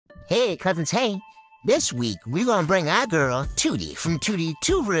Hey, cousins, hey. This week, we're gonna bring our girl, Tootie, from Tootie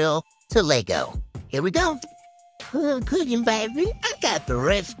Too Real to Lego. Here we go. Oh, cooking, baby. I got the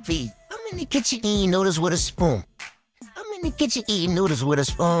recipe. I'm in the kitchen eating noodles with a spoon. I'm in the kitchen eating noodles with a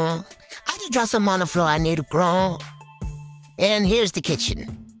spoon. I just dropped some on the floor I need to grow. And here's the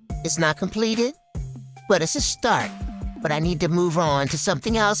kitchen. It's not completed, but it's a start. But I need to move on to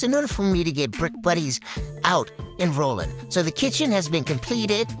something else in order for me to get Brick Buddies out and rolling. So the kitchen has been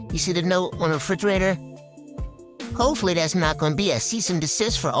completed. You see the note on the refrigerator? Hopefully that's not going to be a cease and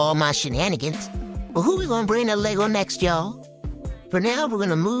desist for all my shenanigans. But who we going to bring to Lego next, y'all? For now, we're going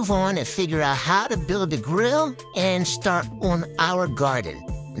to move on and figure out how to build a grill and start on our garden.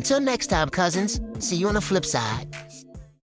 Until next time, cousins, see you on the flip side.